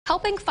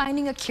Helping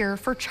finding a cure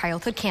for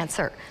childhood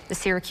cancer. The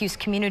Syracuse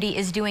community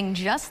is doing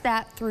just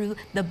that through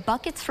the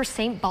Buckets for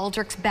St.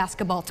 Baldrick's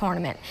basketball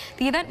tournament.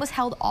 The event was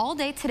held all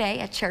day today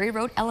at Cherry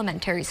Road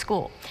Elementary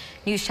School.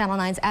 News Channel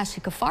 9's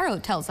Ashley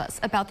Cafaro tells us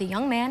about the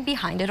young man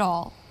behind it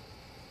all.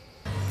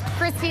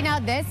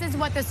 Christina, this is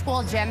what the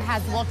school gym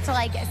has looked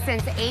like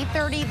since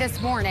 8:30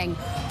 this morning.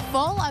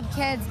 Full of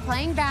kids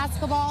playing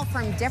basketball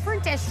from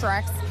different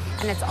districts,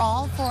 and it's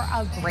all for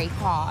a great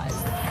cause.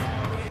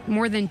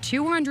 More than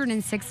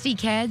 260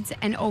 kids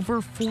and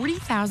over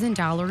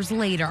 $40,000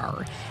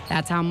 later.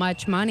 That's how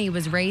much money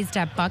was raised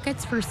at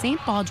Buckets for St.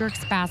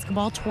 Baldrick's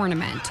basketball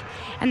tournament.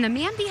 And the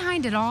man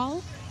behind it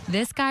all,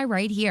 this guy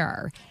right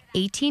here,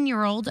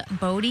 18-year-old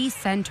Bodie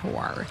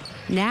Centaur,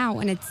 now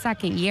in its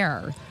second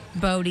year.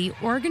 Bodie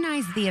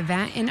organized the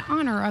event in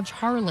honor of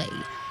Charlie,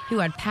 who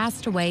had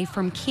passed away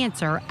from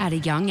cancer at a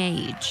young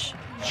age.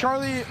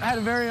 Charlie had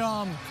a very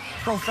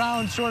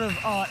profound sort of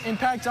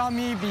impact on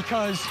me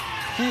because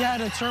he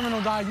had a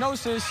terminal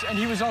diagnosis, and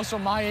he was also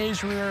my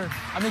age.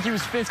 I think he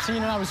was 15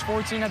 and I was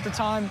 14 at the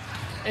time.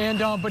 And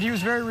but he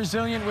was very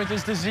resilient with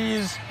his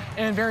disease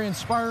and very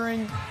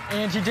inspiring.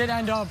 And he did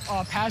end up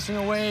passing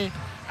away,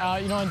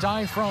 and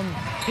dying from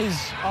his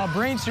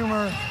brain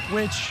tumor,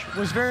 which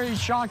was very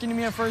shocking to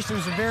me at first. It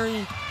was a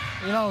very,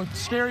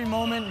 scary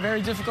moment,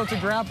 very difficult to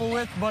grapple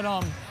with. But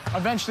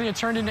eventually it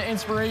turned into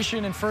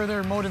inspiration and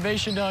further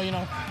motivation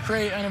to,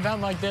 create an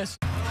event like this.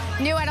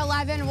 New at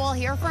 11, we'll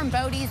hear from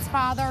Bodie's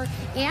father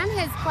and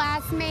his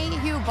classmate,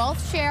 who both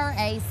share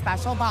a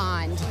special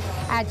bond.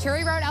 At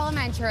Cherry Road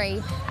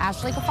Elementary,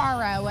 Ashley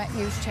Cafaro,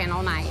 News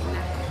Channel 9.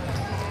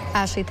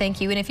 Ashley,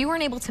 thank you. And if you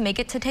weren't able to make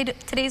it to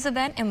today's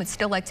event and would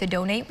still like to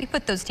donate, we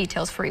put those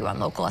details for you on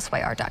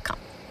localsyr.com.